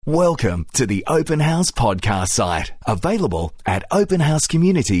Welcome to the Open House podcast site, available at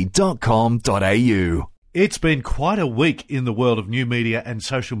openhousecommunity.com.au. It's been quite a week in the world of new media and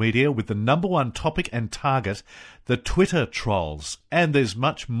social media, with the number one topic and target, the Twitter trolls. And there's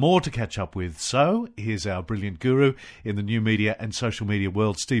much more to catch up with. So here's our brilliant guru in the new media and social media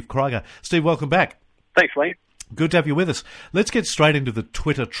world, Steve Kryger. Steve, welcome back. Thanks, Lee. Good to have you with us. Let's get straight into the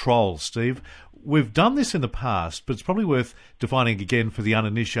Twitter trolls, Steve. We've done this in the past, but it's probably worth defining again for the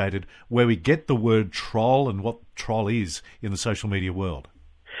uninitiated where we get the word troll and what troll is in the social media world.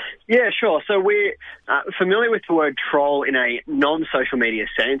 Yeah, sure. So we're familiar with the word troll in a non-social media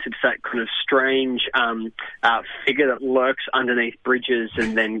sense. It's that kind of strange figure that lurks underneath bridges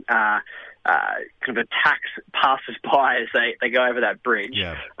and then kind of attacks passers-by as they go over that bridge.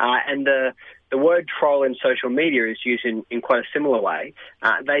 Yeah. And the word troll in social media is used in quite a similar way.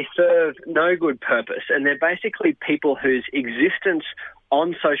 They serve no good purpose, and they're basically people whose existence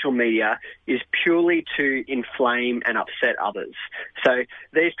on social media is purely to inflame and upset others. So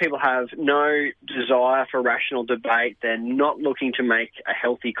these people have no desire for rational debate. They're not looking to make a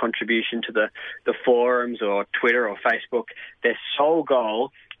healthy contribution to the forums or Twitter or Facebook. Their sole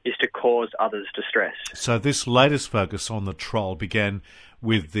goal is to cause others distress. So this latest focus on the troll began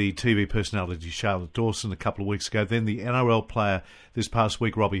with the TV personality Charlotte Dawson a couple of weeks ago, then the NRL player this past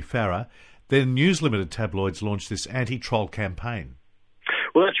week, Robbie Farah. Then News Limited tabloids launched this anti-troll campaign.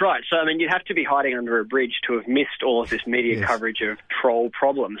 Well, that's right. So, I mean, you'd have to be hiding under a bridge to have missed all of this media coverage of troll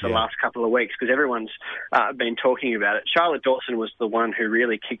problems the last couple of weeks, because everyone's been talking about it. Charlotte Dawson was the one who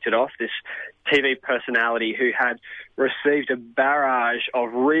really kicked it off, this TV personality who had received a barrage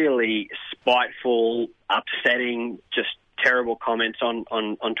of really spiteful, upsetting, just terrible comments on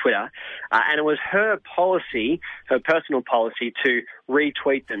Twitter. And it was her policy, her personal policy, to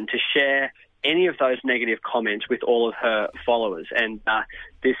retweet them, to share any of those negative comments with all of her followers. And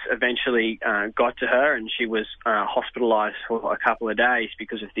this eventually got to her, and she was hospitalised for a couple of days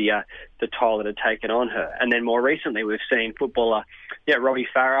because of the toll it had taken on her. And then more recently, we've seen footballer Robbie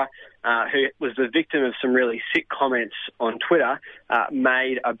Farah, who was the victim of some really sick comments on Twitter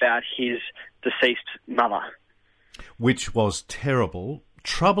made about his deceased mother. Which was terrible.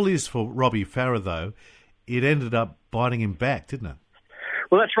 Trouble is for Robbie Farah, though, it ended up biting him back, didn't it?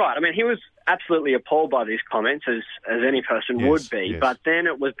 Well, that's right. I mean, he was absolutely appalled by these comments, as any person would be. Yes. But then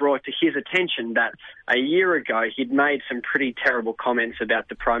it was brought to his attention that a year ago he'd made some pretty terrible comments about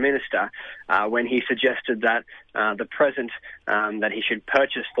the Prime Minister when he suggested that the present that he should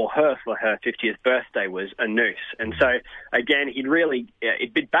purchase for her 50th birthday was a noose. And so, again,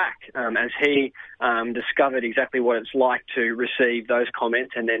 it bit back as he discovered exactly what it's like to receive those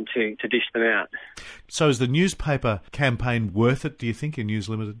comments and then to dish them out. So is the newspaper campaign worth it, do you think, in News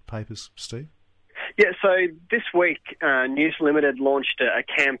Limited papers, Steve? Yeah, so this week, News Limited launched a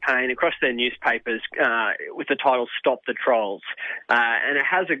campaign across their newspapers with the title "Stop the Trolls," and it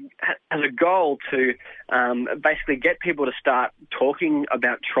has a goal to basically get people to start talking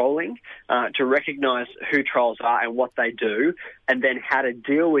about trolling, to recognise who trolls are and what they do, and then how to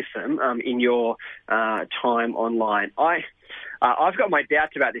deal with them in your time online. I've got my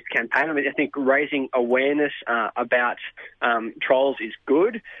doubts about this campaign. I mean, I think raising awareness about trolls is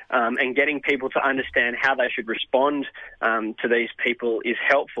good, and getting people to understand how they should respond to these people is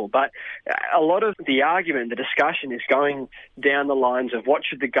helpful. But a lot of the argument, the discussion, is going down the lines of what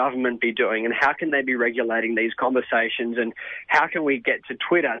should the government be doing and how can they be regulating these conversations, and how can we get to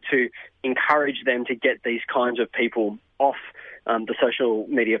Twitter to encourage them to get these kinds of people off the social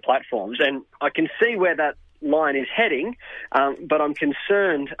media platforms. And I can see where that line is heading, but I'm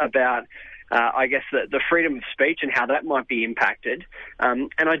concerned about, I guess, the freedom of speech and how that might be impacted.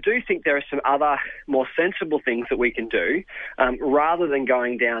 And I do think there are some other more sensible things that we can do, rather than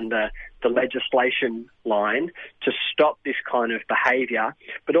going down the legislation line to stop this kind of behaviour,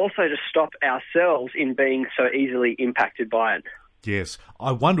 but also to stop ourselves in being so easily impacted by it. Yes.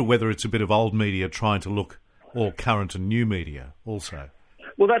 I wonder whether it's a bit of old media trying to look all current and new media also.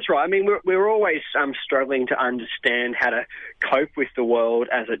 Well, that's right. I mean, we're always struggling to understand how to cope with the world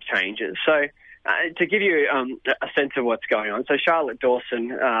as it changes. So to give you a sense of what's going on, so Charlotte Dawson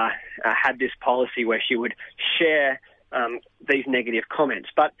had this policy where she would share these negative comments.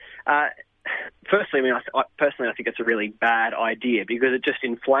 But firstly, I mean, I think it's a really bad idea because it just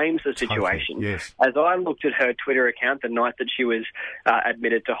inflames the situation. Totally, yes. As I looked at her Twitter account the night that she was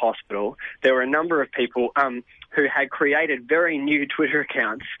admitted to hospital, there were a number of people who had created very new Twitter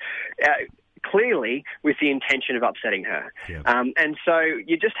accounts, clearly with the intention of upsetting her. Yep. And so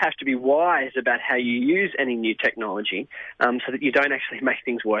you just have to be wise about how you use any new technology so that you don't actually make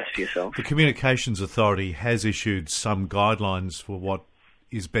things worse for yourself. The Communications Authority has issued some guidelines for what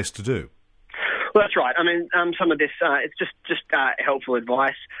is best to do. Well, that's right. I mean, some of this, it's just helpful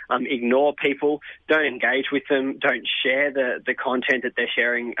advice. Ignore people. Don't engage with them. Don't share the content that they're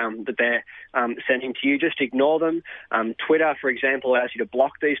sharing, that they're sending to you. Just ignore them. Twitter, for example, allows you to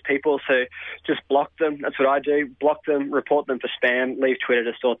block these people. So just block them. That's what I do. Block them, report them for spam, leave Twitter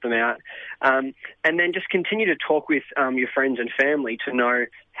to sort them out. And then just continue to talk with your friends and family to know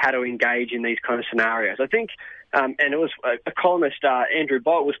how to engage in these kind of scenarios. I think, and it was a columnist, Andrew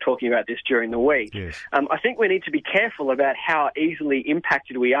Bolt, was talking about this during the week. Yes. I think we need to be careful about how easily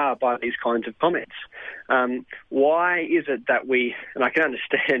impacted we are by these kinds of comments. Why is it that we, and I can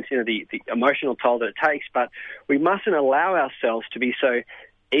understand the emotional toll that it takes, but we mustn't allow ourselves to be so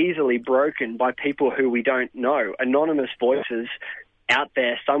easily broken by people who we don't know, anonymous voices out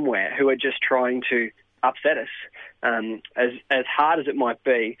there somewhere who are just trying to upset us. As hard as it might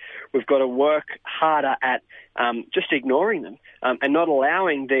be, we've got to work harder at just ignoring them and not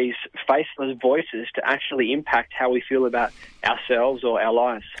allowing these faceless voices to actually impact how we feel about ourselves or our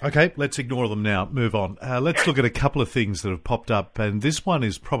lives. Okay, let's ignore them now. Move on. Let's look at a couple of things that have popped up, and this one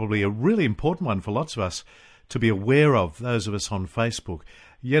is probably a really important one for lots of us to be aware of, those of us on Facebook.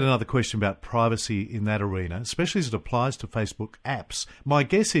 Yet another question about privacy in that arena, especially as it applies to Facebook apps. My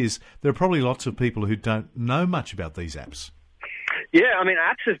guess is there are probably lots of people who don't know much about these apps. Yeah, I mean,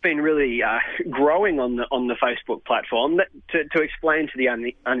 apps have been really growing on the Facebook platform. To explain to the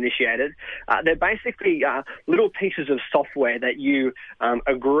uninitiated, they're basically little pieces of software that you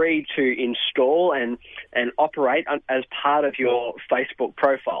agree to install and operate as part of your Facebook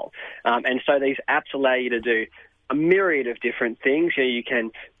profile. And so these apps allow you to do a myriad of different things. You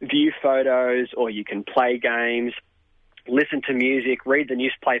can view photos, or you can play games, listen to music, read the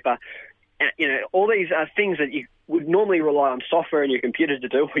newspaper. All these are things that you would normally rely on software in your computer to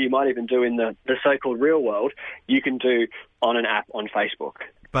do, or you might even do in the so-called real world, you can do on an app on Facebook.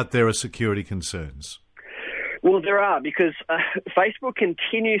 But there are security concerns. Well, there are, because Facebook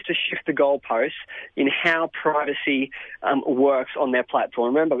continues to shift the goalposts in how privacy works on their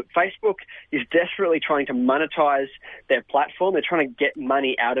platform. Remember, Facebook is desperately trying to monetize their platform. They're trying to get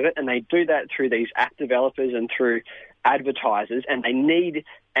money out of it, and they do that through these app developers and through advertisers, and they need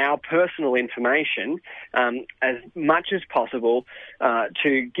our personal information as much as possible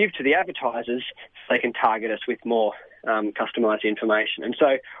to give to the advertisers so they can target us with more customised information. And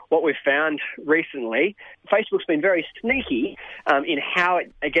so what we've found recently, Facebook's been very sneaky in how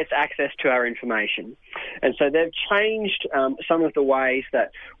it gets access to our information. And so they've changed some of the ways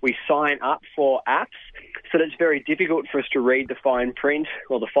that we sign up for apps, so that it's very difficult for us to read the fine print,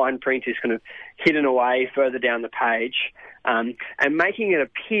 or the fine print is kind of hidden away further down the page, and making it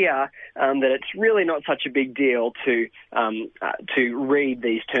appear that it's really not such a big deal to read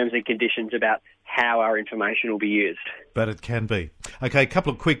these terms and conditions about how our information will be used. But it can be. Okay, a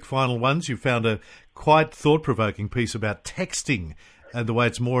couple of quick final ones. You found a quite thought-provoking piece about texting and the way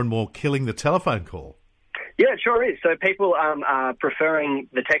it's more and more killing the telephone call. Yeah, it sure is. So people are preferring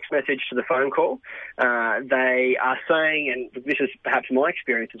the text message to the phone call. They are saying, and this is perhaps my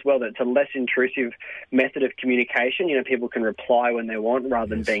experience as well, that it's a less intrusive method of communication. People can reply when they want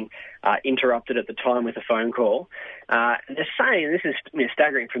rather than being interrupted at the time with a phone call. They're saying, and this is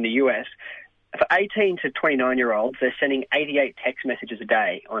staggering from the US, for 18 to 29-year-olds, they're sending 88 text messages a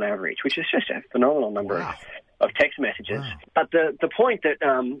day on average, which is just a phenomenal number of text messages. Wow. But the point that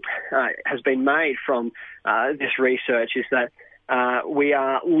has been made from this research is that we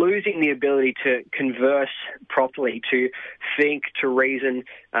are losing the ability to converse properly, to think, to reason,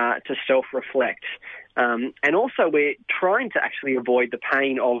 to self-reflect. And also we're trying to actually avoid the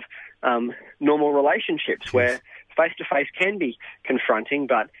pain of normal relationships where face-to-face can be confronting,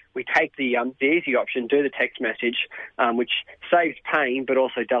 but we take the easy option, do the text message, which saves pain but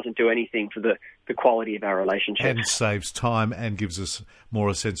also doesn't do anything for the quality of our relationship. And saves time and gives us more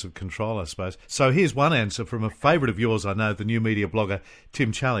a sense of control, I suppose. So here's one answer from a favourite of yours, I know, the new media blogger,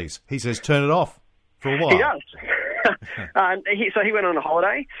 Tim Challies. He says turn it off for a while. He does. So he went on a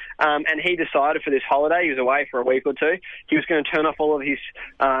holiday, and he decided for this holiday, he was away for a week or two, he was going to turn off all of his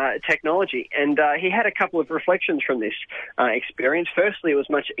technology. And he had a couple of reflections from this experience. Firstly, it was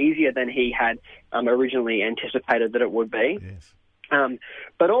much easier than he had originally anticipated that it would be. Yes.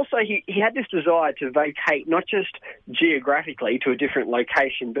 But also he had this desire to vacate, not just geographically to a different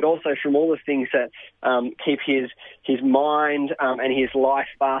location, but also from all the things that keep his mind and his life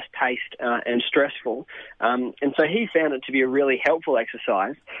fast-paced and stressful. And so he found it to be a really helpful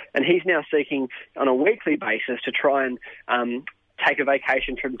exercise, and he's now seeking on a weekly basis to try and take a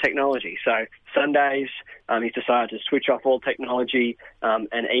vacation from technology. So Sundays, he's decided to switch off all technology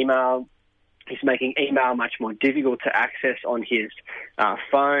and email. He's making email much more difficult to access on his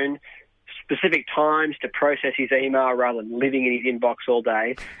phone, specific times to process his email rather than living in his inbox all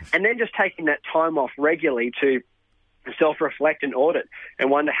day, and then just taking that time off regularly to self-reflect and audit and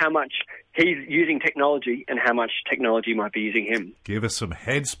wonder how much he's using technology and how much technology might be using him. Give us some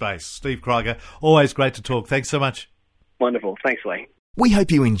headspace. Steve Kryger, always great to talk. Thanks so much. Wonderful. Thanks, Lee. We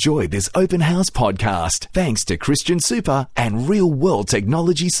hope you enjoyed this Open House podcast, thanks to Christian Super and Real World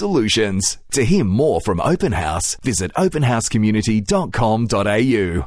Technology Solutions. To hear more from Open House, visit openhousecommunity.com.au.